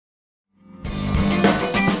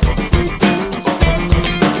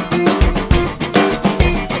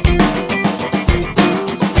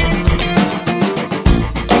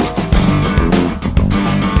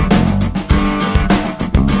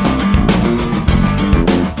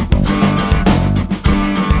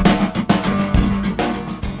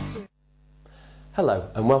Hello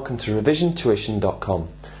and welcome to revisiontuition.com.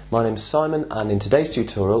 My name's Simon and in today's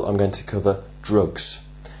tutorial I'm going to cover drugs.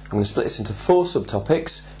 I'm going to split this into 4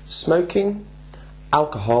 subtopics: smoking,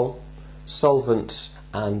 alcohol, solvents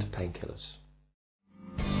and painkillers.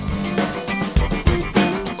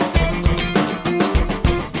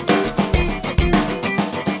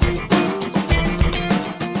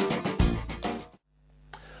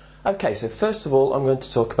 Okay, so first of all I'm going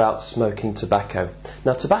to talk about smoking tobacco.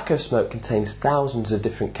 Now tobacco smoke contains thousands of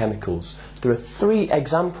different chemicals. There are 3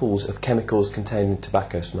 examples of chemicals contained in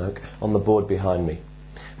tobacco smoke on the board behind me.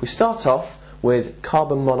 We start off with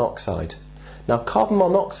carbon monoxide. Now carbon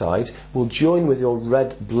monoxide will join with your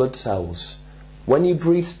red blood cells. When you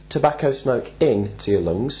breathe tobacco smoke into your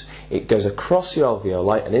lungs, it goes across your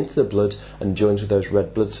alveoli and into the blood and joins with those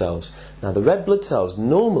red blood cells. Now the red blood cells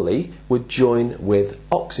normally would join with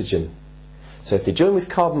oxygen. So if they join with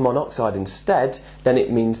carbon monoxide instead, then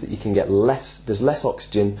it means that you can get there's less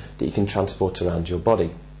oxygen that you can transport around your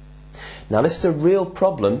body. Now this is a real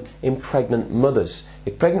problem in pregnant mothers.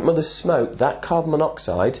 If pregnant mothers smoke, that carbon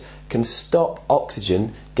monoxide can stop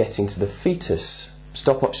oxygen getting to the fetus,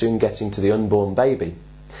 stop oxygen getting to the unborn baby,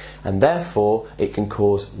 and therefore it can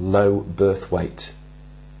cause low birth weight.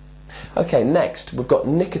 Okay, next we've got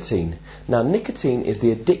nicotine. Now nicotine is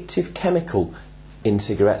the addictive chemical in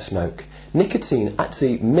cigarette smoke. Nicotine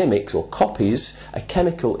actually mimics or copies a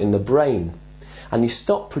chemical in the brain, and you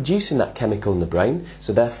stop producing that chemical in the brain,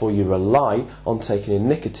 so therefore you rely on taking in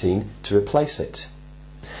nicotine to replace it.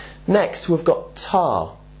 Next we've got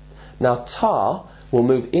tar. Now tar will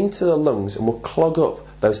move into the lungs and will clog up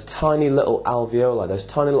those tiny little alveoli, those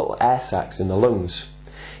tiny little air sacs in the lungs.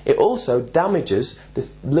 It also damages the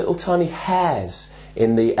little tiny hairs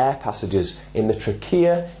in the air passages, in the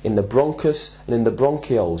trachea, in the bronchus and in the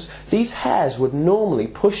bronchioles. These hairs would normally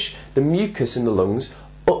push the mucus in the lungs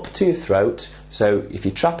up to your throat, so if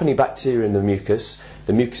you trap any bacteria in the mucus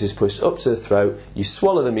is pushed up to the throat, you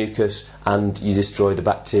swallow the mucus and you destroy the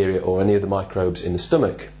bacteria or any of the microbes in the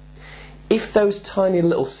stomach. If those tiny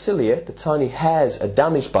little cilia, the tiny hairs, are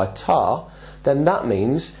damaged by tar, then that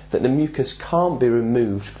means that the mucus can't be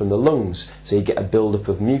removed from the lungs, so you get a build-up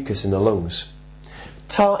of mucus in the lungs.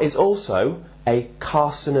 Tar is also a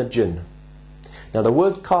carcinogen. Now the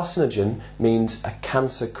word carcinogen means a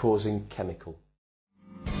cancer-causing chemical.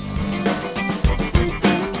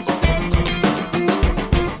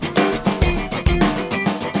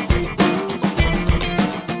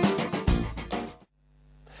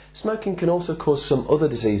 Smoking can also cause some other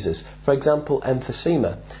diseases, for example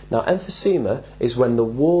emphysema. Now emphysema is when the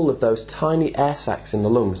wall of those tiny air sacs in the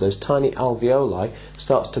lungs, those tiny alveoli,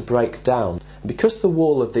 starts to break down. And because the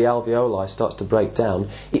wall of the alveoli starts to break down,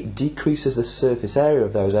 it decreases the surface area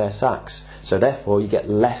of those air sacs, so therefore you get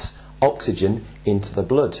less oxygen into the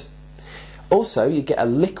blood. Also, you get a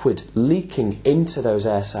liquid leaking into those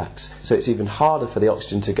air sacs, so it's even harder for the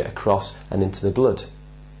oxygen to get across and into the blood.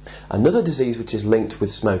 Another disease which is linked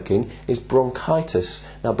with smoking is bronchitis.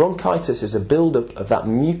 Now bronchitis is a build-up of that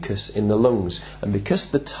mucus in the lungs, and because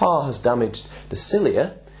the tar has damaged the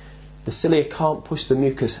cilia can't push the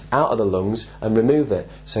mucus out of the lungs and remove it,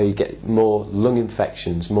 so you get more lung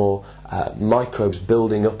infections, more microbes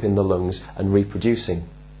building up in the lungs and reproducing.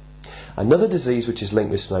 Another disease which is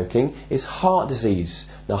linked with smoking is heart disease.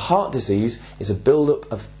 Now heart disease is a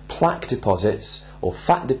build-up of plaque deposits or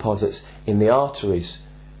fat deposits in the arteries,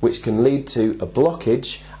 which can lead to a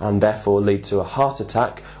blockage and therefore lead to a heart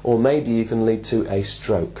attack or maybe even lead to a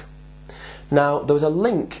stroke. Now there was a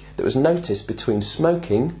link that was noticed between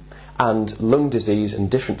smoking and lung disease and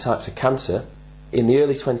different types of cancer in the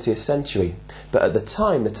early 20th century, but at the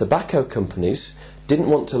time the tobacco companies didn't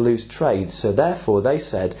want to lose trade, so therefore they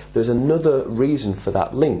said there's another reason for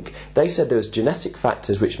that link. They said there was genetic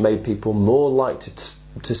factors which made people more likely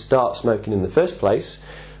to start smoking in the first place,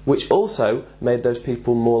 which also made those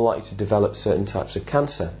people more likely to develop certain types of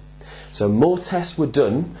cancer. So more tests were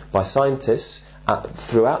done by scientists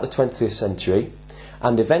throughout the 20th century,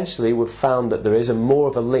 and eventually we've found that there is more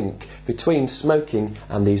of a link between smoking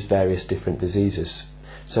and these various different diseases.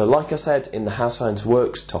 So like I said in the How Science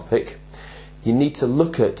Works topic, you need to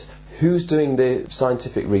look at who's doing the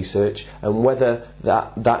scientific research and whether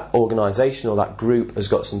that organisation or that group has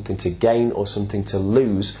got something to gain or something to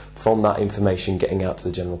lose from that information getting out to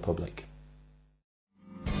the general public.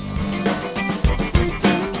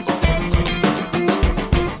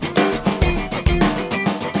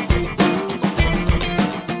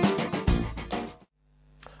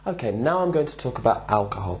 Okay, now I'm going to talk about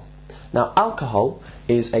alcohol. Now alcohol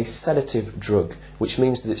is a sedative drug, which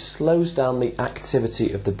means that it slows down the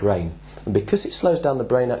activity of the brain. And because it slows down the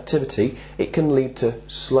brain activity, it can lead to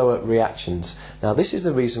slower reactions. Now this is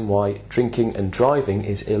the reason why drinking and driving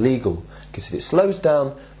is illegal, because if it slows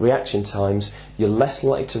down reaction times, you're less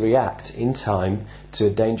likely to react in time to a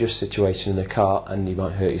dangerous situation in a car, and you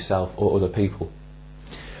might hurt yourself or other people.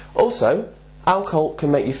 Also, alcohol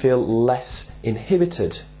can make you feel less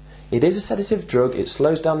inhibited. It is a sedative drug, it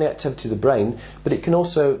slows down the activity of the brain, but it can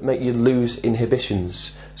also make you lose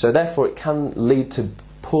inhibitions. So therefore it can lead to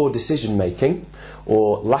poor decision making,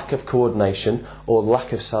 or lack of coordination, or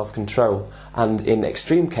lack of self-control, and in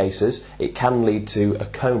extreme cases it can lead to a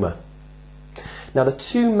coma. Now the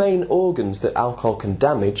two main organs that alcohol can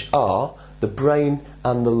damage are the brain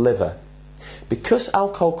and the liver. Because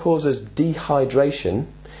alcohol causes dehydration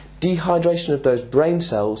of those brain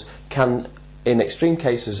cells can, in extreme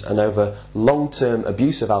cases and over long-term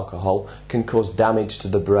abuse of alcohol, can cause damage to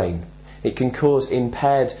the brain. It can cause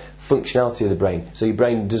impaired functionality of the brain, so your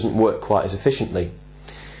brain doesn't work quite as efficiently.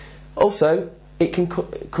 Also, it can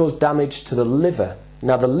cause damage to the liver.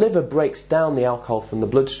 Now the liver breaks down the alcohol from the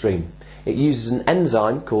bloodstream. It uses an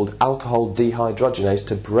enzyme called alcohol dehydrogenase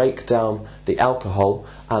to break down the alcohol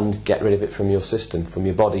and get rid of it from your system, from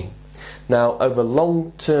your body. Now, over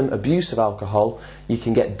long-term abuse of alcohol, you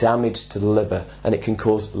can get damage to the liver, and it can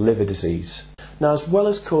cause liver disease. Now, as well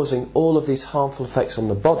as causing all of these harmful effects on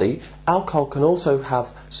the body, alcohol can also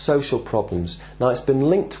have social problems. Now, it's been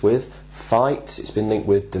linked with fights, it's been linked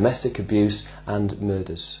with domestic abuse and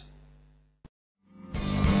murders.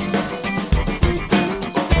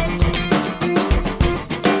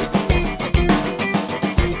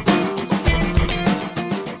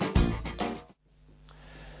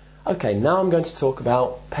 Okay, now I'm going to talk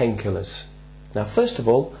about painkillers. Now first of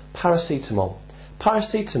all, paracetamol.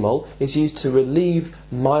 Paracetamol is used to relieve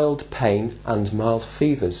mild pain and mild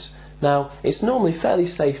fevers. Now, it's normally fairly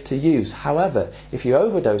safe to use. However, if you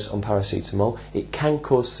overdose on paracetamol, it can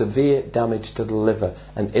cause severe damage to the liver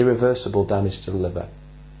and irreversible damage to the liver.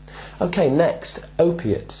 Okay, next,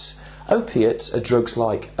 opiates. Opiates are drugs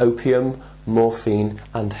like opium, morphine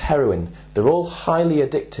and heroin. They're all highly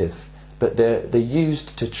addictive, but they're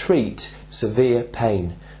used to treat severe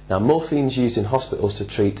pain. Now, morphine is used in hospitals to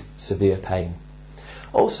treat severe pain.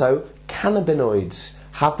 Also, cannabinoids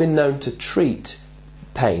have been known to treat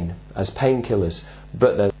pain as painkillers,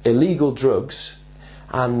 but they're illegal drugs,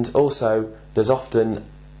 and also there's often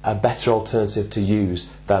a better alternative to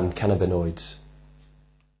use than cannabinoids.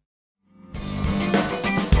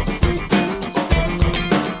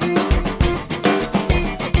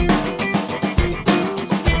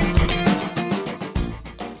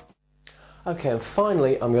 Okay, and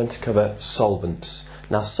finally I'm going to cover solvents.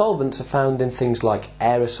 Now solvents are found in things like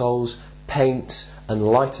aerosols, paints and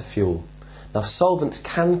lighter fuel. Now solvents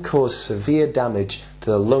can cause severe damage to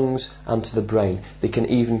the lungs and to the brain. They can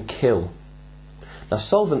even kill. Now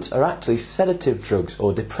solvents are actually sedative drugs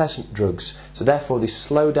or depressant drugs, so therefore they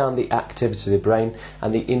slow down the activity of the brain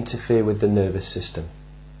and they interfere with the nervous system.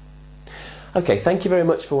 Okay, thank you very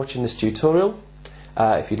much for watching this tutorial.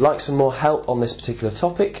 If you'd like some more help on this particular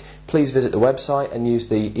topic, please visit the website and use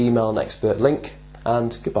the email and expert link,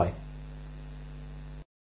 and goodbye.